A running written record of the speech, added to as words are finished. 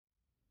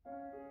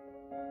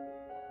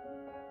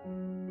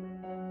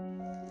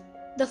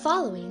The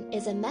following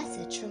is a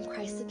message from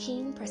Christ the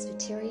King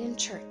Presbyterian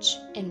Church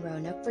in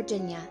Roanoke,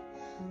 Virginia.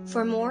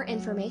 For more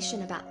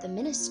information about the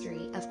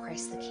ministry of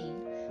Christ the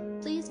King,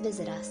 please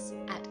visit us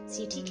at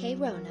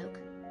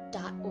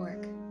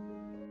ctkroanoke.org.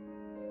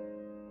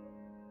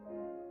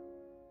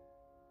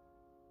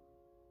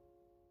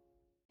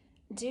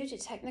 Due to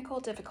technical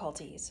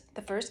difficulties,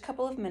 the first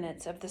couple of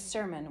minutes of the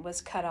sermon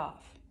was cut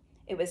off.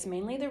 It was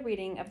mainly the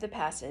reading of the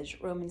passage,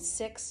 Romans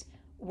 6,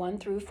 1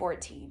 through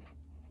 14.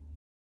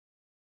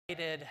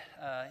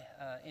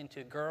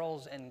 Into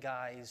girls and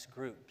guys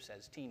groups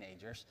as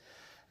teenagers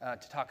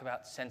to talk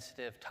about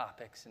sensitive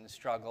topics and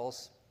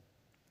struggles.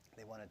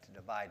 They wanted to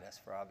divide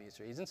us for obvious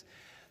reasons.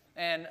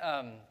 And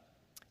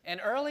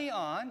early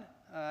on,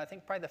 I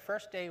think probably the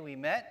first day we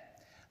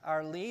met,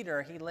 our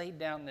leader, he laid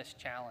down this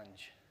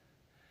challenge.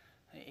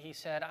 He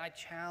said, I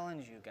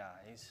challenge you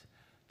guys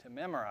to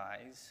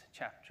memorize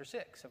chapter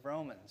 6 of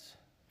Romans,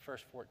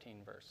 first 14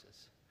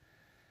 verses.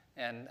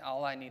 And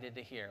all I needed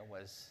to hear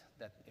was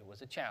that it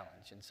was a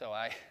challenge. And so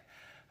I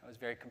was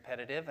very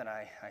competitive, and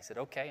I said,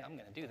 okay, I'm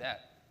going to do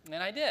that.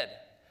 And I did.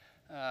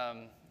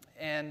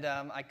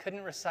 I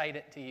couldn't recite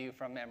it to you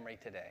from memory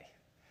today.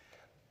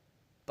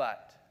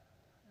 But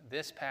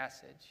this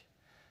passage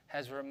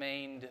has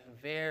remained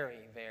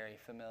very, very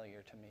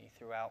familiar to me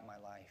throughout my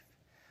life.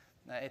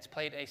 It's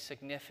played a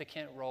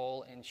significant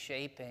role in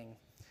shaping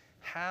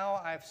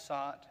how I've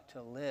sought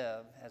to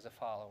live as a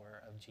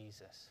follower of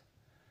Jesus.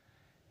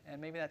 And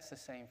maybe that's the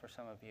same for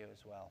some of you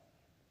as well.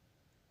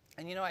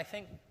 And you know, I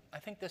think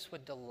this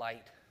would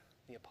delight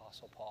the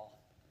Apostle Paul.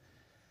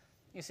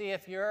 You see,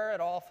 if you're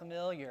at all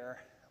familiar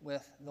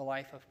with the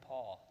life of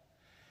Paul,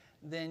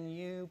 then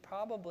you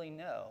probably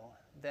know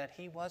that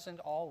he wasn't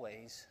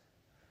always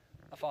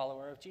a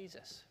follower of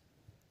Jesus.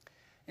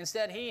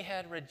 Instead, he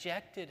had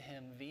rejected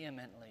him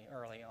vehemently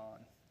early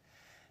on,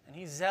 and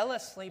he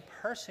zealously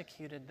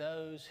persecuted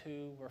those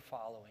who were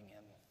following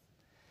him.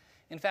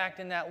 In fact,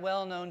 in that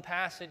well-known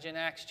passage in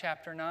Acts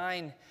chapter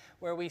 9,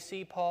 where we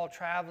see Paul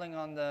traveling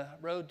on the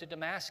road to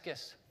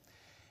Damascus,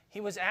 he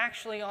was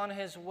actually on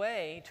his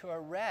way to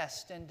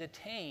arrest and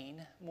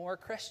detain more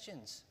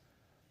Christians.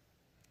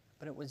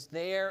 But it was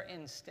there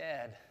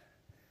instead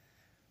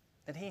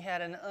that he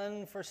had an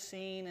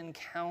unforeseen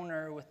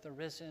encounter with the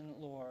risen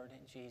Lord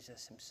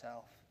Jesus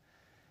himself.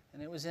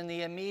 And it was in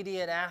the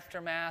immediate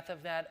aftermath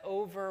of that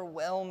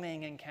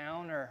overwhelming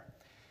encounter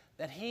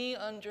that he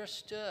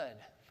understood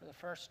for the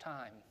first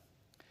time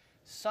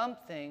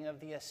something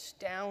of the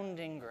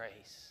astounding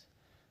grace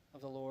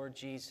of the Lord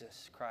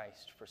Jesus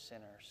Christ for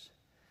sinners,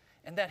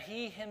 and that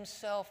he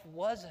himself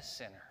was a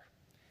sinner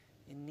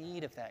in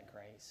need of that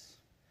grace.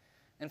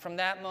 And from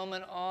that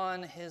moment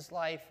on, his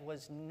life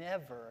was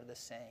never the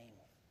same.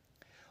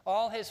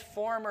 All his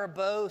former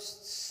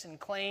boasts and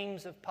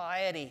claims of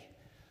piety,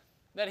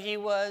 that he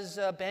was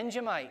a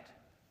Benjamite,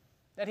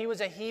 that he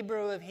was a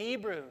Hebrew of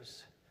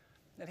Hebrews,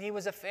 that he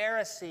was a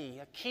Pharisee,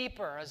 a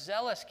keeper, a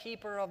zealous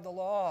keeper of the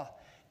law,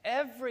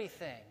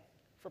 everything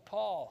for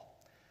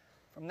Paul.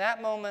 From that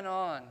moment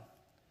on,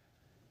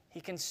 he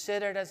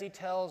considered, as he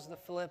tells the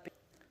Philippians,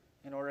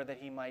 in order that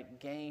he might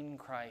gain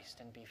Christ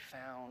and be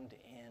found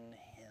in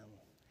him.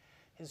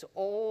 His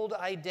old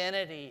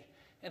identity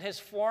and his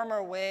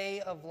former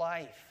way of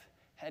life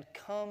had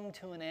come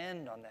to an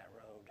end on that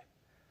road.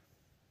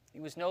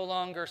 He was no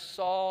longer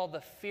Saul,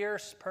 the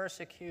fierce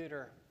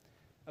persecutor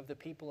of the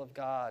people of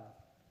God.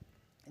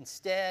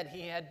 Instead,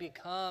 he had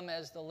become,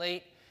 as the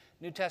late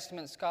New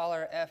Testament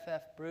scholar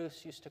F.F.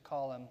 Bruce used to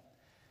call him,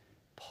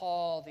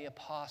 Paul, the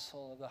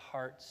apostle of the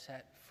heart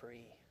set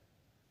free.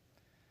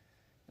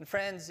 And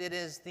friends, it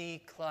is the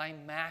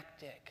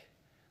climactic,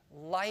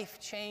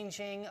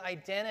 life-changing,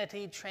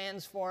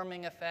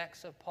 identity-transforming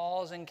effects of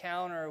Paul's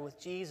encounter with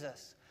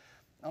Jesus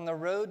on the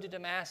road to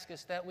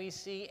Damascus that we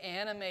see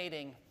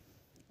animating,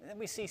 that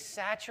we see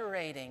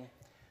saturating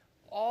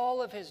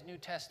all of his New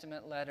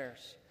Testament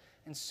letters,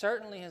 and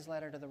certainly his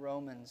letter to the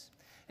Romans.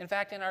 In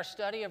fact, in our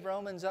study of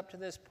Romans up to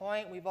this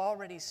point, we've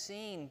already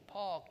seen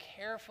Paul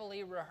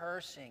carefully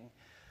rehearsing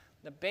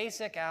the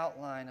basic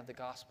outline of the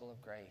gospel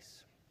of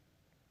grace.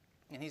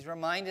 And he's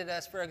reminded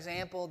us, for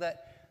example,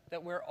 that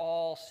we're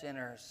all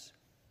sinners,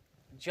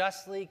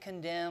 justly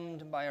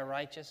condemned by a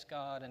righteous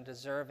God and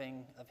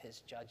deserving of his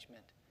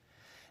judgment.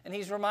 And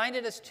he's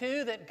reminded us,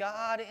 too, that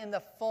God, in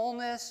the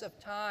fullness of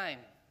time,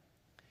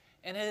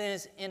 and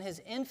in his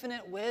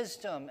infinite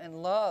wisdom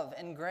and love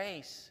and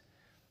grace,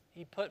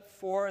 he put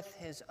forth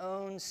his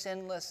own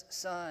sinless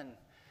Son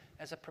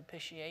as a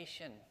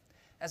propitiation,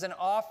 as an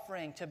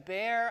offering to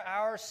bear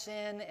our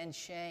sin and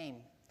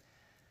shame,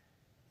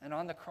 and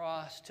on the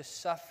cross to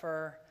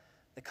suffer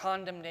the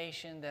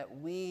condemnation that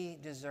we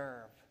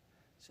deserve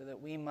so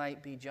that we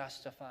might be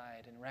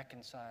justified and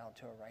reconciled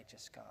to a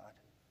righteous God.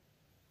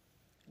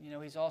 You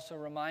know, he's also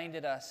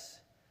reminded us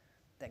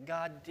that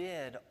God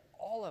did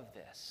all of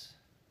this,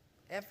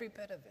 every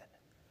bit of it,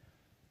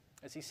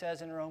 as he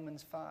says in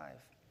Romans 5,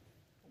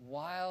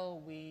 while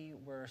we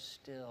were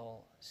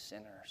still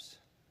sinners.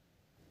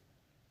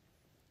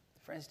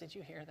 Friends, did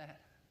you hear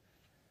that?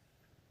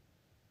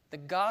 the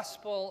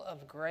gospel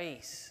of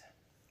grace,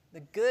 the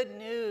good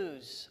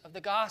news of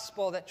the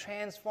gospel that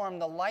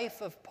transformed the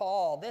life of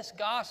Paul. This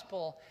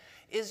gospel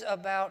is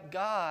about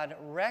God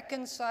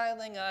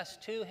reconciling us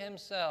to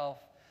himself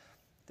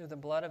through the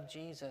blood of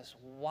Jesus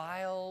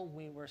while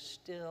we were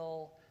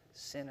still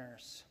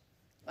sinners,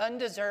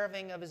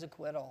 undeserving of his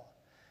acquittal,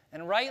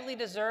 and rightly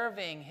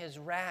deserving his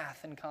wrath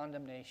and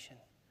condemnation.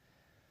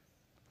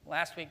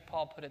 Last week,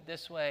 Paul put it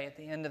this way at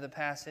the end of the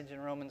passage in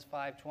Romans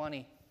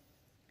 5:20.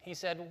 He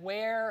said,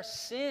 where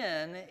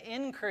sin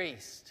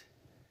increased,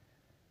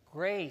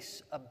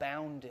 grace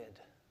abounded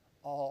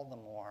all the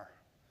more.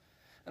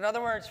 In other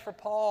words, for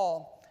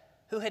Paul,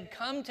 who had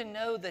come to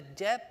know the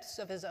depths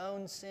of his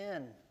own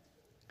sin,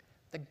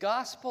 the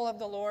gospel of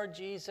the Lord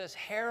Jesus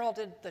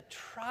heralded the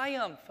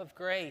triumph of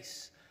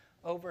grace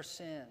over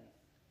sin.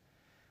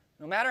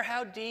 No matter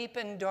how deep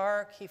and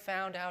dark he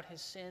found out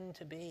his sin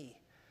to be,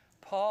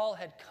 Paul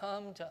had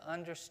come to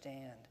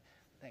understand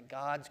that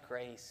God's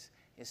grace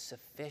is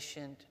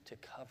sufficient to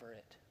cover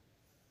it.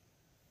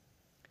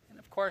 And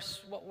of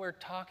course, what we're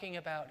talking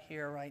about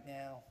here right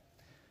now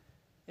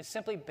is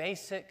simply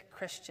basic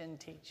Christian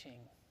teaching.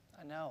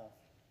 I know,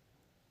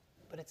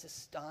 but it's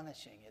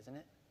astonishing, isn't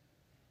it?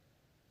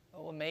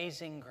 Oh,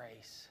 amazing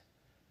grace.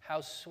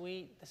 How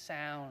sweet the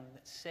sound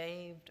that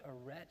saved a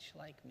wretch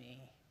like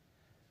me.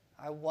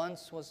 I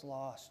once was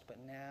lost, but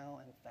now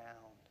am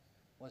found,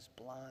 was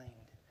blind,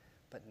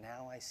 but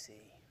now I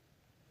see.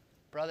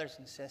 Brothers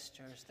and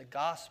sisters, the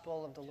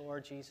gospel of the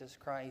Lord Jesus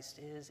Christ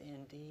is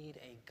indeed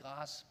a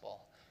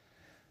gospel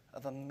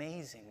of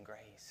amazing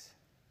grace.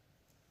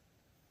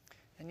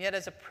 And yet,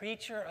 as a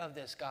preacher of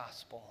this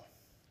gospel,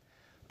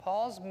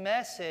 Paul's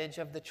message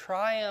of the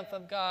triumph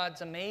of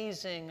God's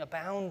amazing,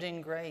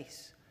 abounding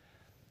grace,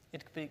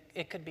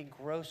 it could be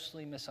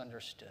grossly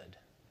misunderstood.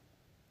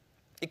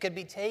 It could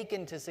be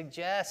taken to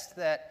suggest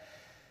that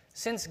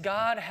since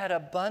God had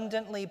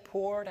abundantly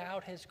poured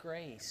out his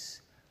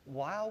grace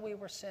while we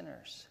were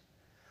sinners,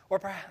 or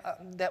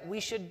that we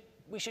should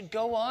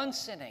go on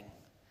sinning,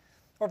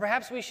 or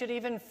perhaps we should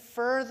even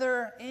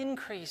further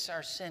increase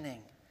our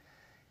sinning,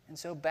 and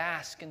so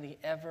bask in the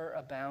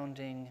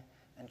ever-abounding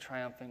and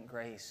triumphant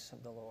grace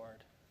of the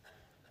Lord.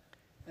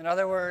 In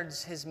other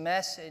words, his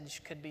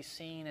message could be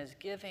seen as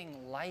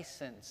giving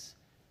license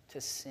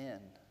to sin.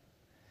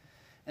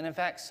 And in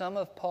fact, some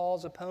of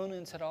Paul's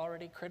opponents had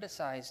already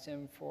criticized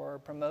him for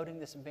promoting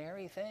this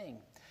very thing,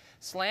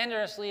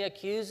 slanderously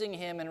accusing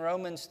him in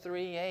Romans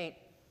 3:8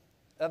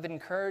 of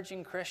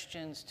encouraging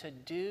Christians to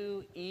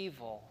do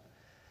evil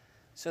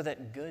so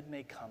that good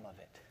may come of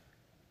it.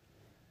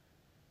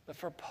 But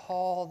for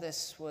Paul,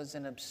 this was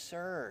an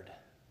absurd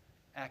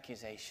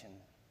accusation.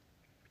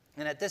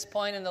 And at this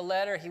point in the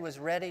letter, he was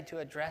ready to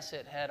address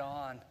it head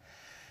on.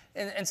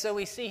 And so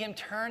we see him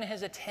turn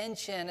his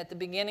attention at the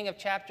beginning of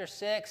chapter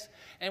 6,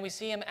 and we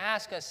see him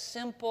ask a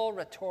simple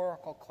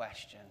rhetorical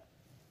question.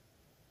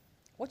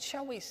 What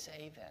shall we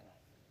say then?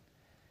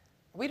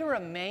 Are we to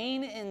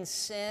remain in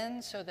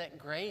sin so that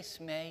grace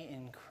may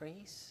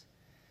increase?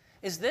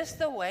 Is this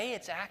the way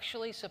it's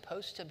actually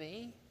supposed to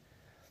be?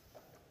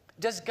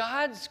 Does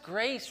God's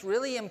grace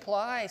really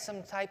imply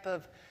some type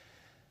of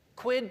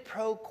quid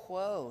pro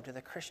quo to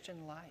the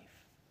Christian life?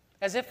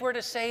 As if we're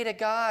to say to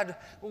God,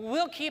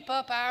 we'll keep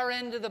up our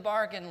end of the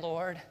bargain,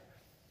 Lord,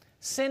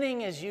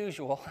 sinning as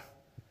usual,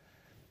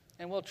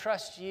 and we'll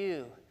trust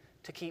you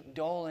to keep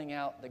doling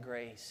out the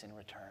grace in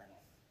return.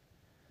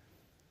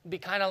 It'd be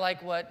kind of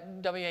like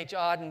what W.H.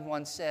 Auden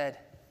once said,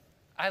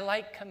 I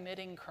like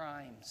committing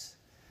crimes.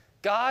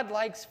 God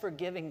likes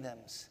forgiving them.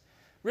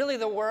 Really,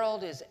 the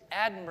world is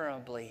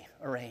admirably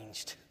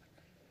arranged.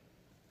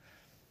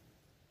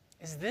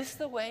 Is this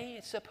the way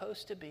it's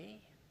supposed to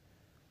be?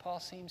 Paul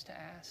seems to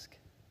ask.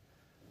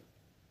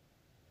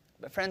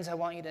 But friends, I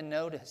want you to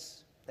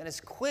notice that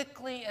as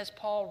quickly as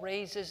Paul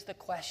raises the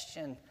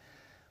question,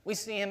 we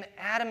see him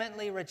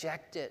adamantly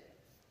reject it,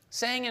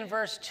 saying in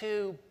verse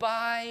 2,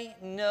 by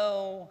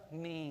no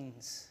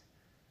means.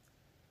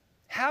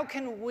 How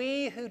can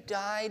we who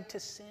died to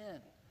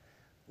sin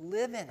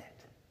live in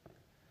it?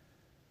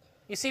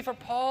 You see, for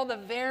Paul, the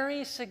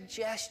very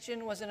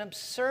suggestion was an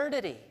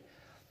absurdity.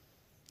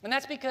 And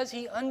that's because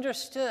he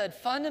understood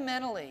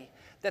fundamentally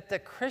that the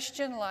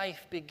Christian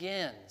life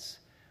begins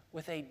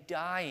with a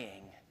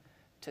dying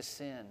to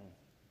sin.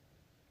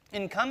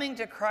 In coming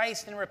to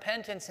Christ in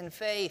repentance and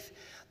faith,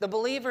 the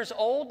believer's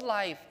old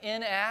life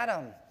in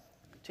Adam,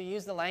 to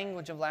use the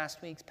language of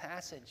last week's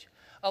passage,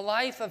 a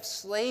life of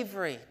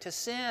slavery to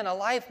sin, a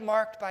life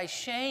marked by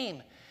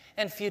shame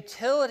and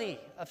futility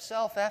of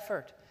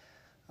self-effort,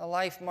 a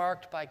life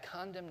marked by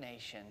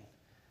condemnation,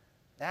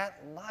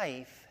 that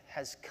life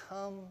has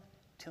come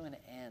to an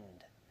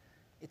end.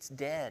 It's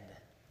dead.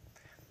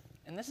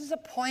 And this is a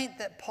point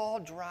that Paul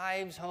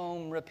drives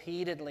home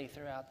repeatedly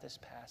throughout this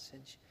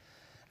passage.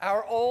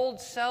 Our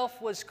old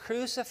self was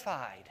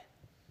crucified.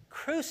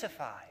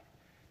 Crucified,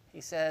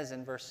 he says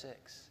in verse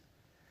 6.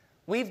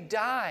 We've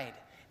died,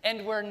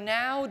 and we're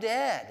now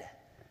dead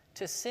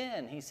to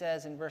sin, he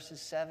says in verses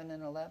 7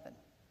 and 11.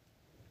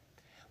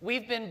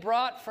 We've been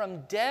brought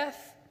from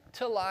death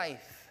to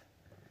life,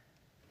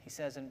 he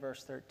says in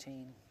verse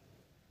 13.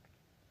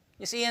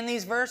 You see, in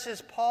these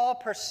verses, Paul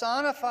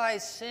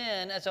personifies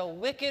sin as a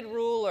wicked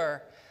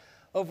ruler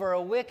over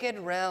a wicked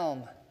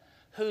realm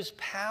whose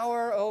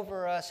power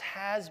over us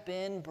has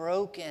been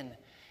broken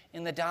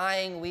in the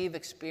dying we've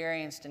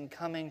experienced in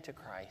coming to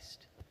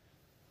Christ.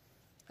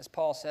 As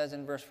Paul says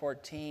in verse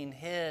 14,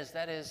 his,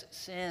 that is,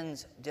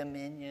 sin's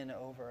dominion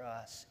over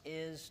us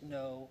is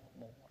no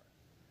more.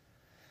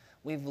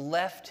 We've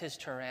left his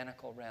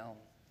tyrannical realm,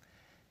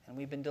 and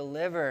we've been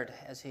delivered,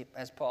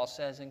 as Paul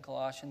says in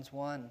Colossians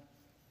 1,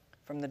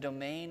 from the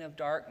domain of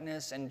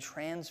darkness and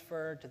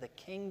transferred to the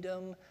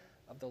kingdom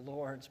of the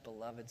Lord's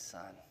beloved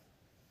Son.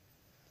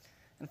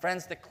 And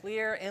friends, the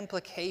clear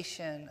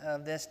implication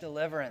of this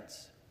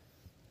deliverance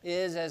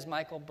is, as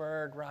Michael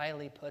Bird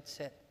Riley puts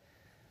it,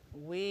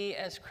 we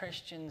as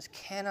Christians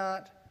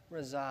cannot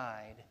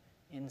reside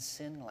in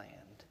sin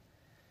land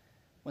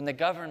when the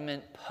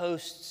government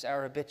posts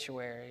our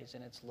obituaries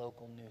in its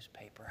local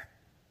newspaper.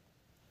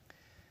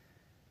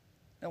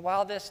 Now,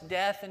 while this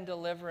death and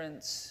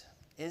deliverance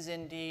is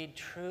indeed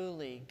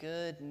truly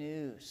good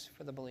news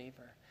for the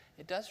believer,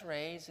 it does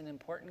raise an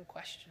important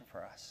question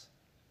for us.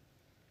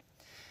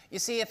 You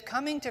see, if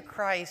coming to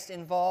Christ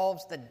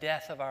involves the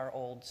death of our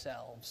old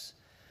selves,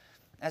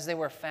 as they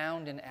were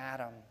found in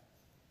Adam,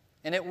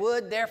 and it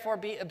would therefore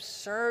be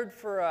absurd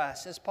for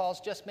us, as Paul's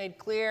just made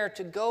clear,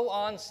 to go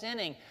on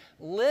sinning,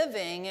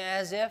 living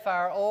as if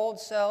our old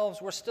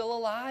selves were still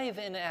alive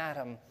in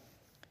Adam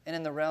and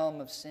in the realm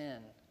of sin.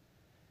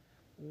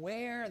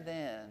 Where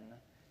then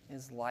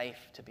is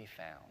life to be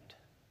found?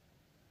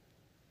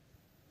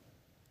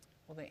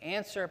 Well, the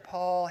answer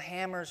Paul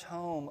hammers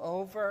home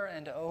over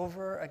and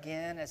over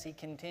again as he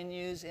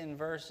continues in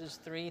verses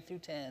 3 through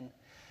 10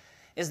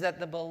 is that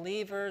the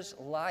believer's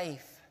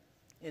life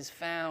is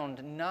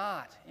found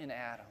not in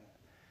Adam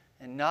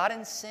and not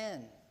in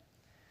sin,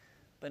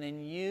 but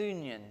in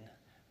union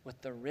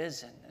with the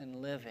risen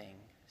and living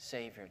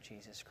Savior,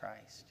 Jesus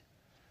Christ.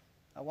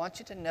 I want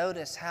you to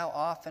notice how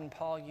often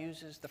Paul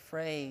uses the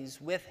phrase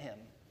with him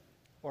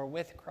or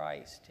with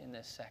Christ in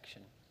this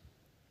section.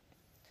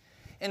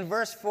 In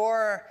verse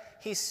 4,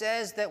 he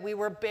says that we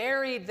were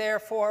buried,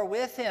 therefore,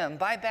 with him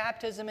by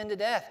baptism into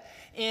death,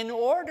 in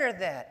order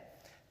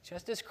that,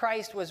 just as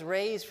Christ was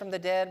raised from the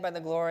dead by the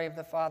glory of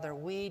the Father,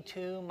 we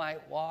too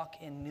might walk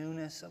in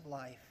newness of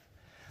life.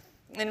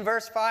 In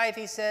verse 5,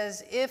 he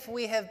says, if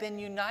we have been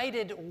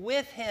united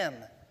with him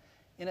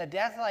in a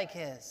death like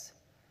his,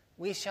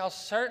 we shall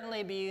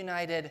certainly be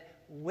united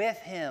with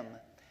him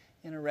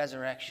in a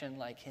resurrection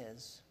like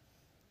his.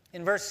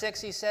 In verse 6,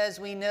 he says,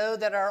 we know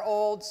that our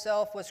old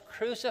self was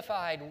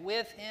crucified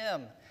with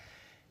him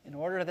in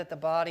order that the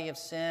body of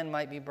sin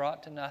might be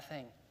brought to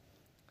nothing,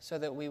 so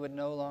that we would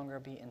no longer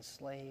be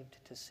enslaved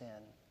to sin.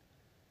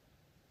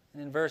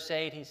 And in verse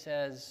 8, he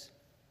says,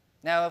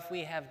 now if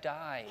we have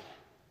died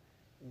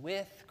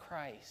with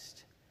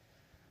Christ,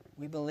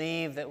 we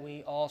believe that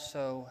we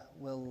also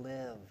will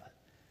live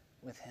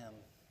with him.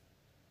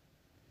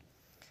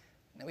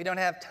 Now, we don't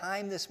have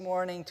time this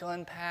morning to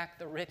unpack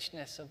the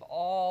richness of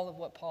all of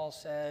what Paul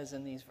says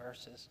in these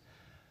verses,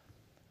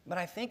 but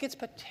I think it's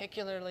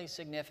particularly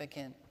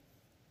significant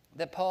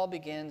that Paul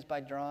begins by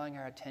drawing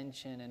our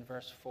attention in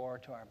verse 4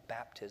 to our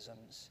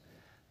baptisms.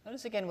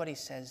 Notice again what he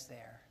says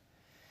there.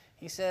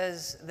 He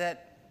says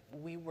that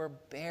we were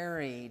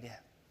buried,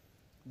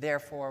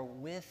 therefore,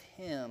 with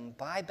him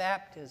by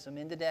baptism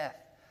into death,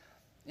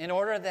 in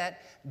order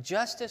that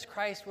just as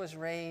Christ was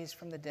raised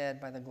from the dead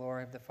by the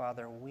glory of the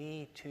Father,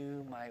 we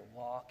too might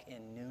walk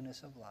in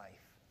newness of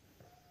life.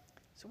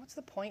 So what's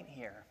the point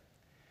here?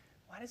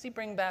 Why does he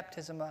bring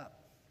baptism up?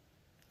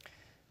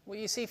 Well,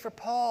 you see, for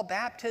Paul,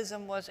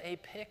 baptism was a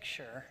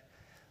picture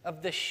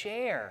of the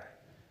share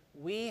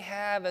we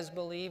have as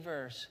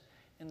believers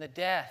in the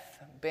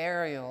death,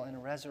 burial,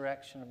 and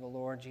resurrection of the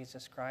Lord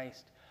Jesus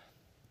Christ.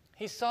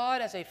 He saw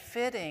it as a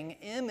fitting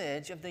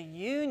image of the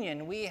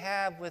union we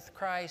have with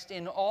Christ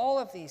in all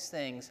of these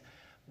things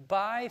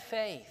by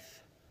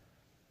faith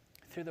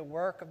through the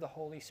work of the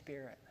Holy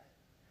Spirit.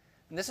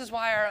 And this is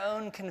why our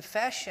own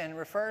confession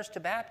refers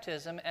to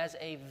baptism as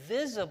a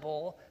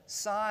visible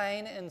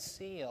sign and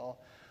seal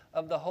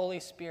of the Holy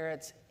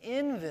Spirit's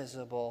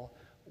invisible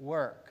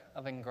work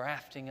of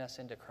engrafting us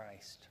into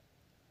Christ.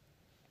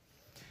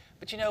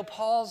 But you know,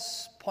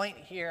 Paul's point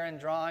here in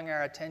drawing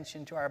our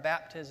attention to our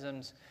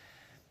baptisms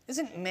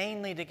isn't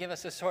mainly to give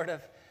us a sort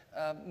of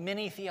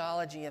mini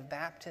theology of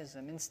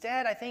baptism.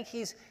 Instead, I think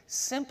he's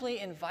simply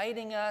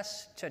inviting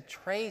us to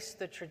trace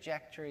the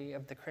trajectory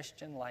of the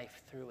Christian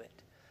life through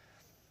it,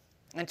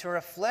 and to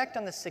reflect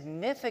on the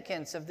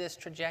significance of this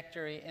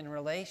trajectory in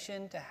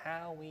relation to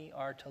how we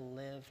are to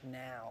live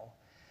now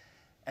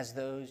as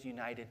those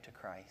united to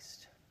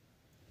Christ.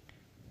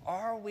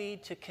 Are we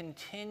to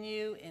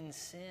continue in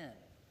sin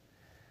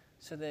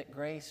so that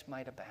grace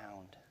might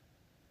abound?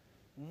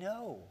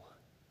 No,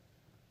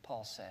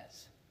 Paul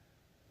says.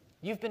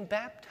 You've been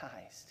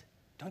baptized.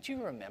 Don't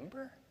you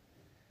remember?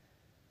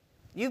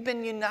 You've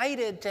been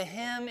united to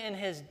him in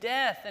his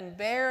death and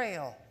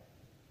burial.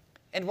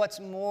 And what's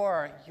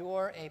more,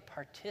 you're a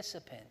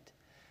participant,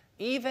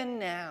 even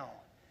now,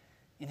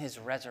 in his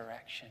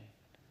resurrection.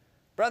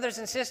 Brothers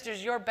and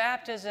sisters, your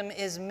baptism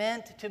is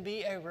meant to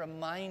be a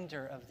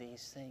reminder of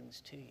these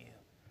things to you.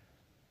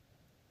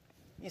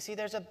 You see,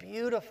 there's a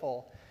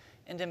beautiful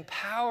and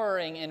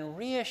empowering and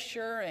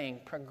reassuring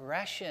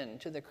progression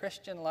to the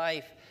Christian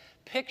life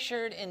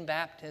pictured in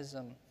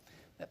baptism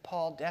that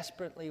Paul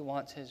desperately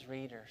wants his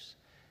readers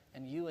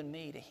and you and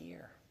me to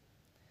hear.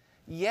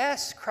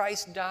 Yes,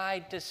 Christ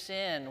died to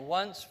sin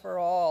once for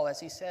all, as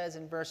he says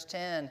in verse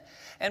 10.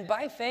 And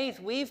by faith,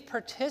 we've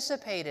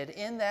participated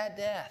in that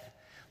death.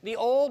 The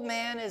old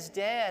man is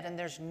dead, and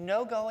there's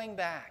no going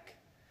back.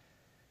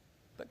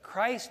 But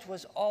Christ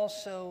was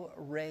also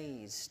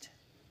raised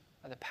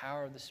by the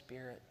power of the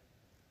Spirit.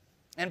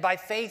 And by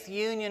faith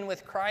union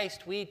with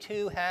Christ, we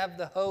too have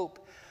the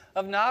hope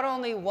of not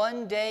only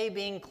one day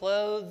being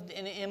clothed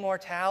in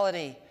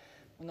immortality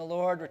when the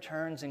Lord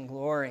returns in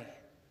glory,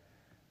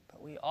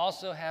 but we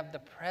also have the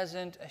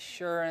present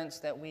assurance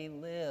that we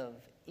live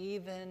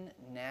even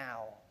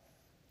now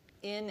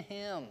in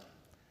him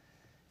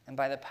and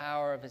by the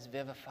power of his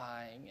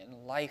vivifying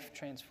and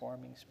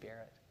life-transforming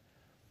Spirit.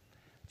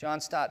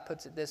 John Stott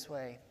puts it this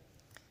way.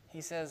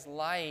 He says,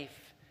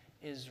 life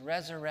is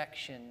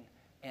resurrection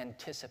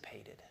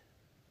anticipated.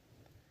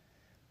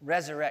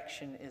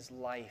 Resurrection is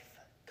life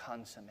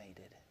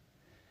consummated.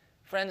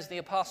 Friends, the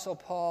Apostle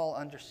Paul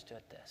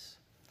understood this.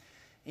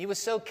 He was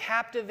so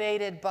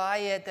captivated by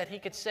it that he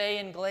could say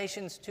in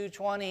Galatians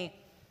 2:20,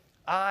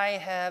 I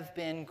have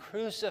been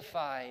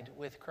crucified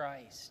with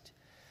Christ.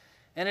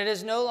 And it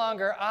is no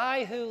longer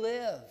I who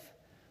live,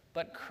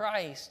 but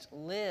Christ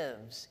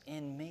lives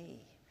in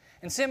me.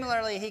 And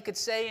similarly, he could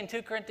say in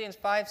 2 Corinthians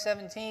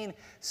 5:17,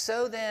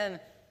 so then,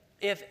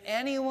 if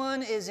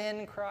anyone is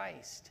in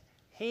Christ,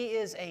 he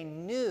is a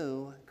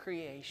new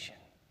creation.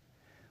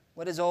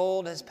 What is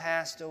old has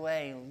passed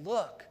away.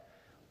 Look,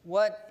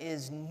 what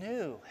is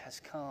new has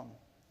come.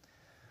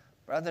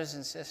 Brothers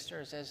and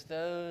sisters, as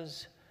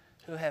those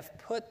who have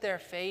put their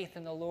faith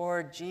in the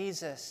Lord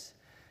Jesus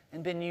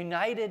and been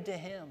united to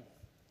him,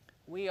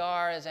 we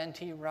are, as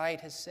N.T.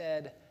 Wright has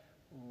said,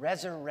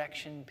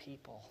 resurrection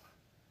people.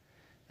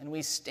 And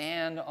we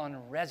stand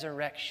on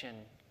resurrection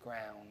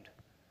ground.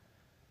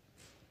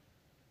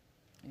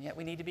 And yet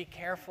we need to be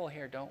careful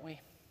here, don't we?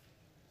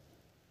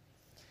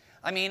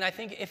 I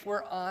think if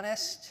we're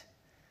honest,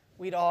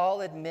 we'd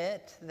all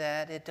admit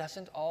that it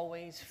doesn't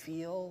always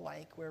feel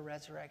like we're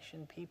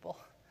resurrection people,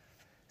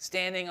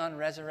 standing on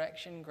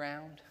resurrection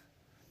ground.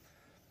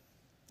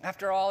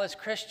 After all, as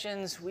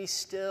Christians, we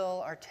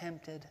still are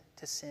tempted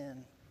to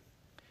sin.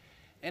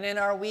 And in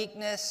our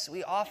weakness,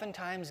 we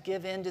oftentimes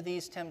give in to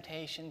these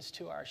temptations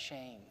to our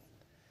shame.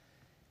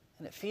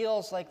 And it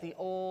feels like the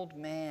old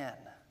man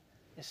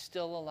is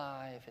still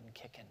alive and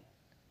kicking.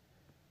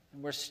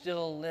 And we're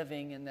still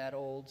living in that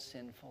old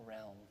sinful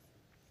realm.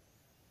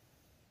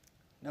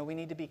 No, we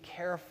need to be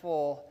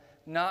careful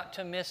not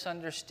to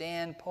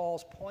misunderstand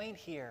Paul's point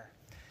here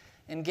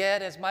and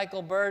get, as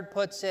Michael Bird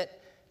puts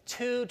it,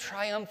 too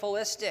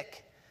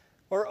triumphalistic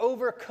or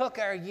overcook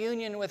our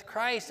union with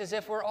Christ as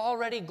if we're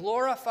already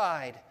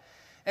glorified,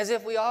 as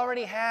if we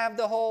already have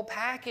the whole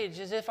package,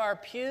 as if our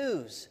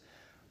pews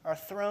are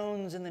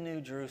thrones in the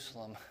New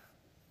Jerusalem.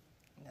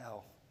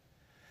 No.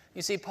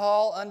 You see,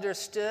 Paul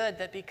understood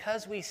that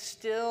because we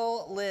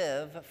still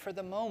live for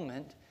the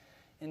moment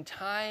in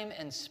time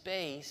and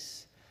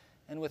space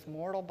and with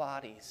mortal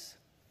bodies,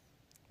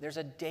 there's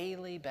a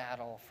daily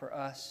battle for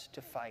us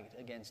to fight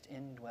against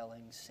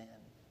indwelling sin.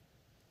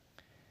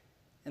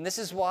 And this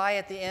is why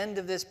at the end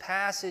of this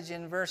passage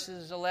in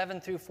verses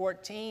 11 through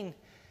 14,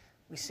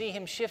 we see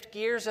him shift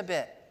gears a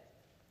bit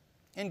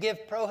and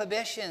give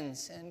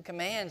prohibitions and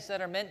commands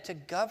that are meant to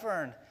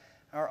govern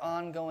our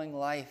ongoing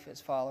life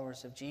as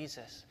followers of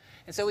Jesus.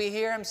 And so we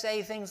hear him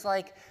say things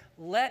like,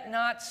 let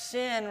not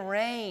sin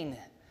reign,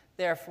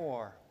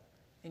 therefore,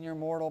 in your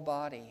mortal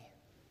body.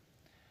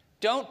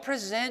 Don't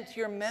present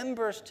your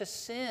members to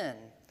sin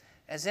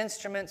as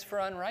instruments for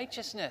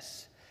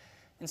unrighteousness.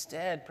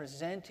 Instead,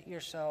 present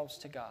yourselves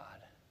to God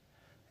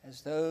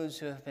as those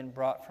who have been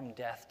brought from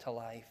death to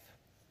life,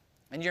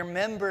 and your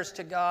members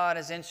to God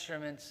as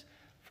instruments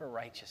for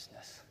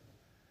righteousness.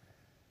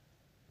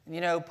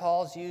 And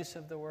Paul's use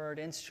of the word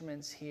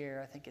instruments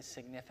here, I think, is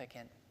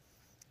significant.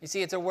 You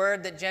see, it's a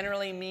word that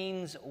generally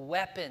means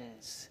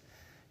weapons.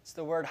 It's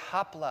the word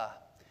hopla.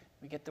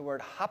 We get the word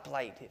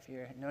hoplite if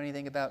you know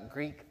anything about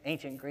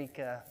ancient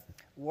Greek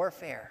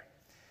warfare.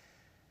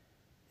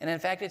 And in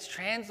fact, it's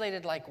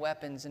translated like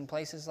weapons in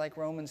places like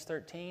Romans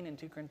 13 and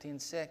 2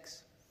 Corinthians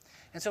 6.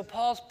 And so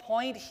Paul's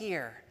point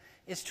here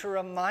is to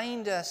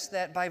remind us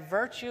that by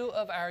virtue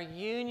of our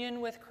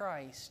union with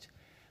Christ,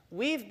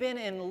 we've been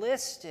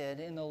enlisted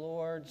in the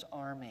Lord's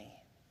army.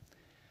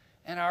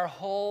 And our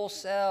whole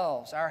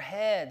selves, our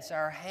heads,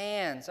 our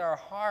hands, our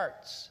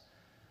hearts,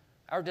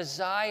 our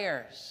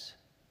desires,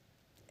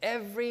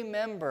 every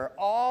member,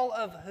 all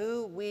of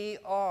who we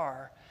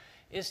are,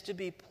 is to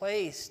be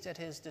placed at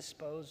his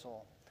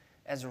disposal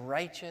as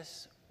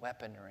righteous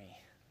weaponry.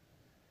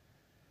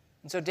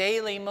 And so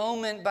daily,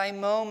 moment by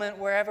moment,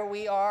 wherever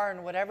we are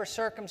and whatever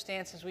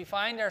circumstances we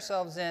find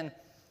ourselves in,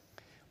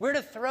 we're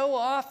to throw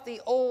off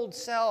the old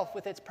self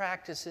with its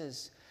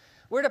practices.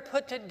 We're to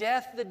put to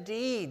death the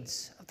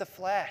deeds of the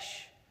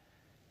flesh.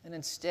 And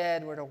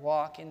instead, we're to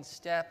walk in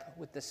step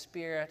with the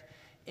Spirit,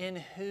 in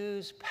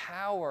whose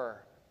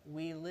power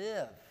we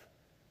live,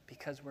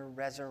 because we're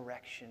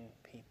resurrection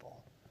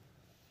people.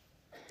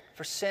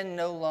 For sin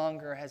no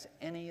longer has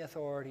any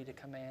authority to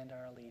command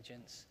our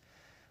allegiance.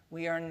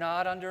 We are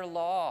not under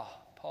law,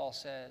 Paul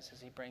says as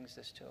he brings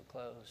this to a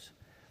close,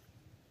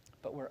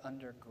 but we're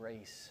under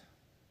grace.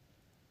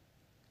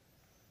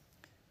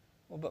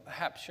 Well, but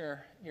perhaps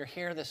you're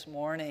here this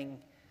morning,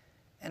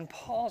 and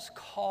Paul's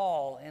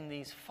call in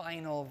these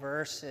final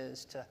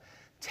verses to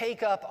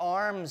take up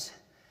arms,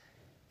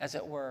 as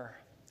it were,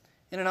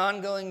 in an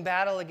ongoing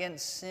battle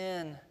against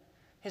sin,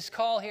 his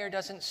call here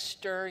doesn't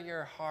stir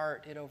your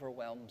heart, it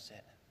overwhelms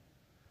it.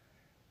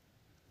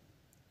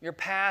 Your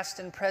past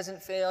and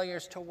present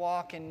failures to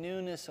walk in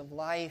newness of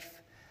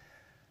life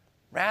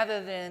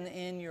rather than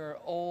in your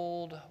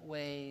old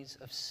ways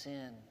of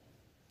sin.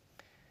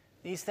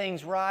 These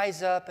things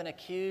rise up and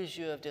accuse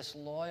you of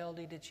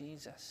disloyalty to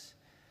Jesus.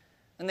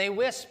 And they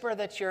whisper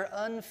that you're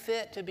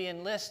unfit to be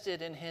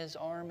enlisted in his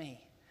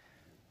army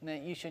and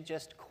that you should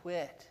just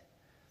quit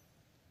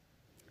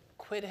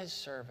his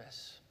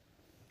service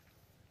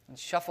and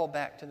shuffle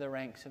back to the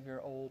ranks of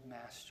your old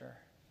master.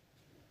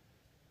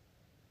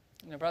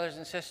 Brothers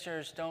and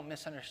sisters, don't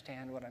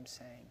misunderstand what I'm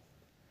saying.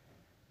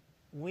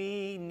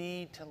 We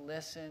need to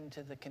listen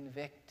to the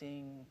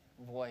convicting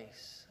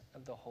voice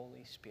of the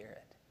Holy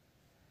Spirit.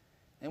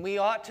 And we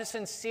ought to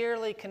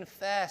sincerely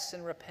confess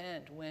and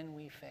repent when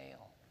we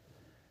fail.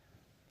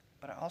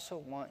 But I also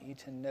want you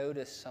to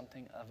notice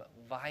something of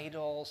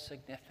vital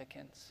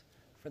significance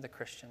for the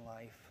Christian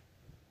life.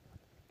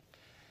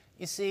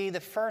 You see, the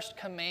first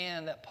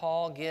command that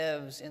Paul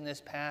gives in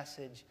this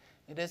passage,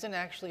 it isn't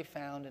actually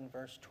found in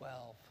verse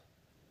 12.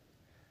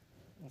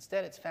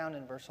 Instead, it's found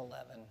in verse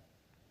 11.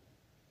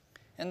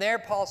 And there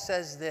Paul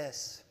says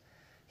this.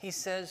 He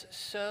says,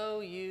 so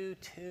you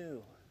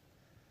too,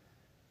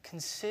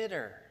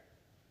 consider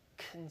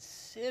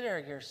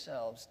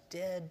yourselves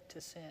dead to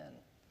sin,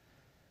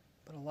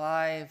 but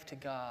alive to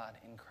God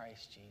in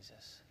Christ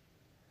Jesus.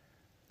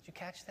 Did you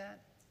catch that?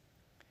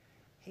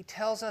 He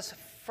tells us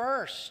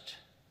first,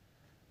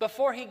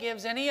 before he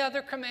gives any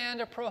other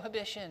command or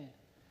prohibition,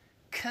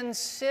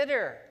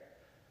 consider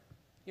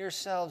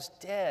yourselves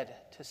dead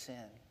to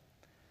sin,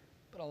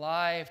 but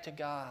alive to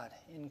God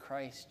in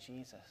Christ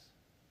Jesus.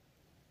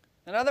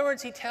 In other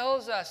words, he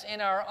tells us in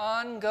our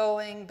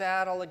ongoing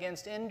battle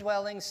against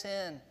indwelling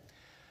sin,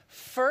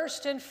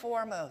 first and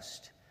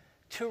foremost,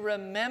 to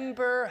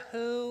remember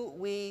who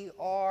we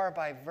are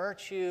by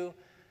virtue,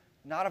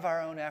 not of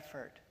our own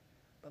effort,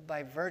 but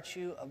by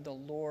virtue of the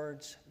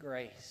Lord's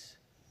grace.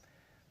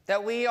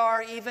 That we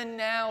are even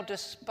now,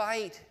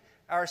 despite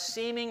our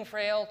seeming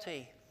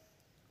frailty,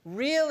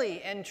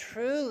 really and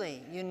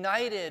truly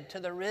united to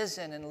the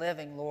risen and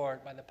living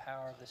Lord by the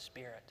power of the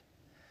Spirit.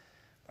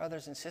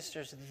 Brothers and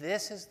sisters,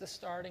 this is the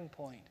starting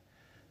point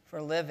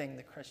for living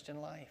the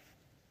Christian life.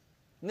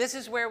 And this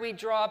is where we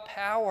draw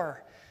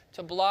power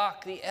to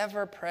block the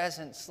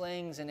ever-present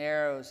slings and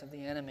arrows of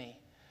the enemy.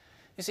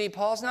 You see,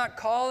 Paul's not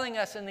calling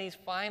us in these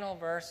final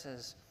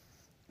verses,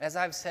 as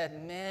I've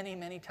said many,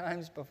 many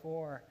times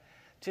before,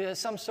 to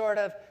some sort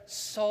of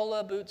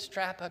sola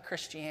bootstrappa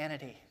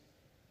Christianity.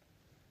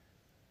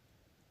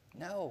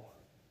 No.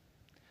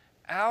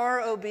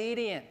 Our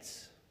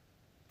obedience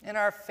and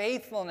our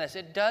faithfulness,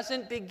 it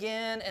doesn't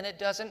begin and it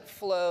doesn't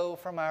flow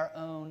from our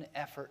own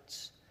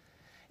efforts.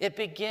 It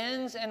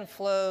begins and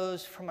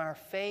flows from our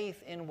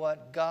faith in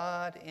what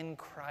God in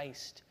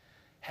Christ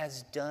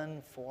has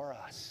done for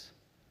us.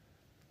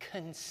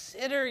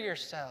 Consider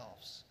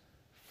yourselves,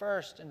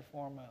 first and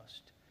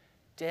foremost,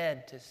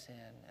 dead to sin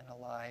and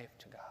alive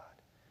to God.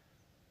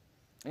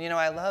 And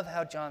I love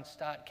how John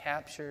Stott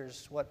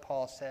captures what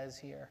Paul says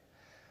here.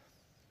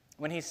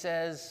 When he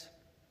says,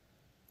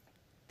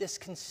 this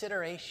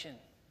consideration,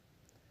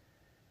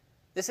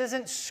 this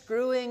isn't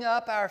screwing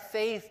up our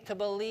faith to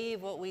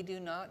believe what we do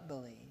not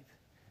believe.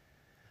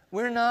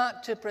 We're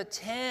not to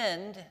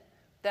pretend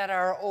that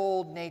our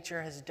old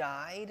nature has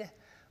died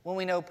when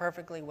we know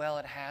perfectly well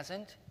it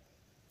hasn't.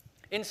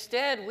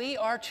 Instead, we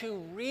are to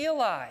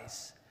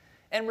realize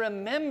and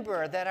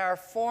remember that our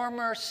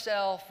former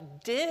self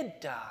did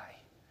die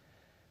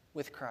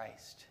with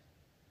Christ,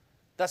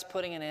 thus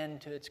putting an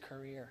end to its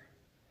career.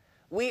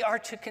 We are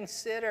to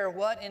consider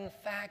what in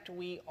fact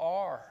we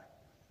are,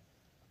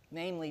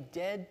 namely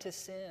dead to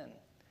sin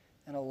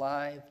and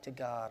alive to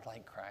God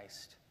like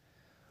Christ.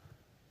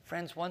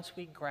 Friends, once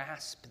we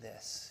grasp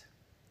this,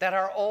 that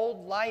our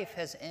old life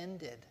has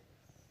ended,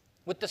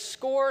 with the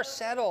score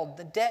settled,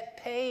 the debt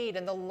paid,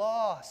 and the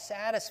law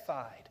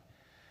satisfied,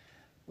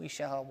 we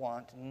shall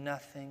want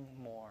nothing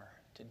more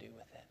to do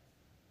with it.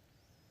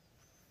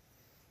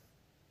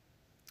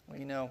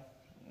 Well,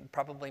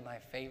 probably my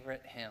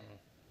favorite hymn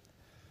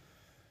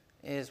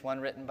is one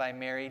written by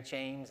Mary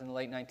James in the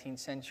late 19th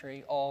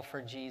century, All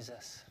for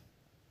Jesus.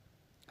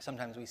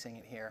 Sometimes we sing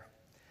it here.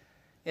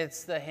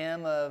 It's the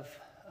hymn of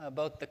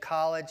both the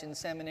college and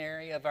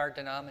seminary of our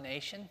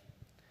denomination,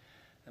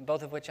 and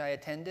both of which I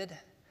attended.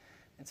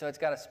 And so it's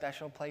got a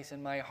special place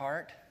in my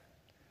heart.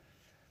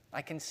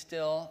 I can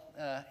still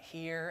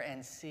hear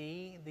and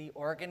see the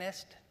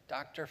organist,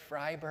 Dr.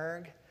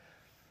 Freiberg,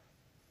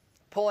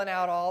 pulling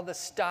out all the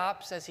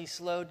stops as he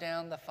slowed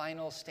down the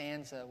final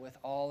stanza with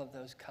all of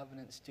those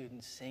Covenant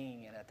students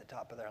singing it at the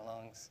top of their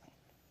lungs.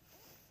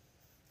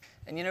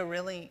 And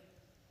really,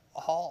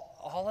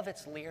 all of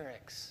its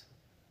lyrics,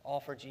 All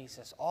for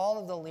Jesus, all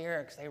of the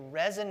lyrics, they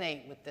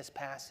resonate with this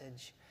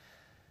passage.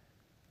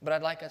 But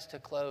I'd like us to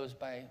close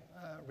by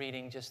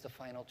reading just the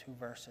final 2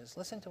 verses.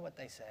 Listen to what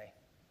they say.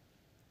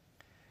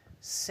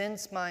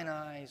 Since mine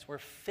eyes were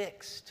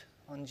fixed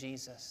on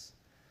Jesus,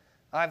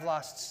 I've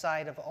lost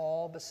sight of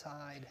all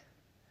beside.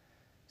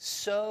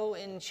 So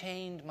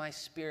enchained my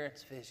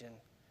spirit's vision,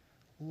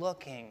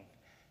 looking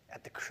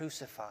at the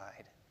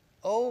crucified.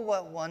 Oh,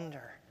 what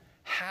wonder,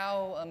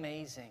 how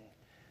amazing.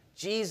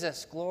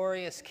 Jesus,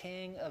 glorious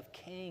King of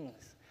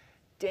kings,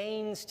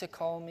 deigns to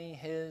call me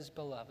his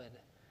beloved.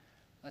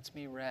 Lets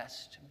me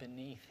rest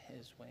beneath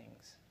his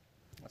wings.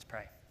 Let's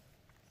pray.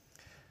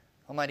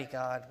 Almighty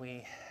God,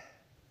 we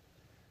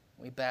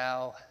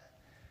bow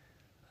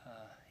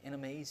in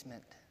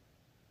amazement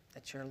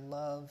at your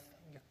love,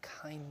 your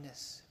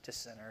kindness to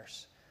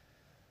sinners.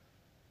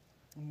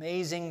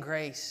 Amazing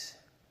grace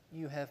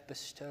you have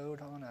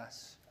bestowed on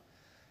us.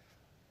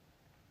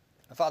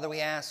 Father, we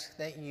ask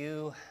that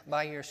you,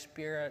 by your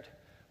Spirit,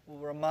 will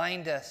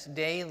remind us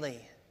daily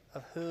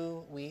of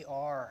who we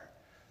are.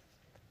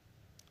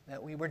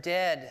 That we were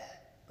dead,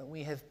 but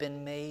we have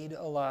been made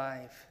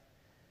alive.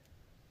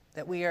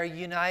 That we are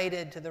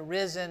united to the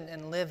risen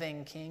and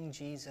living King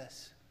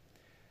Jesus.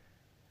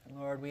 And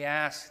Lord, we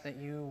ask that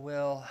you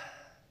will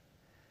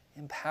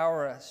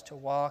empower us to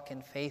walk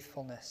in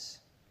faithfulness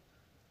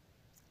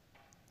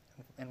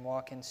and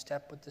walk in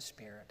step with the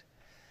Spirit.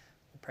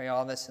 We pray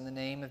all this in the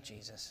name of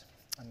Jesus.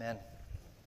 Amen.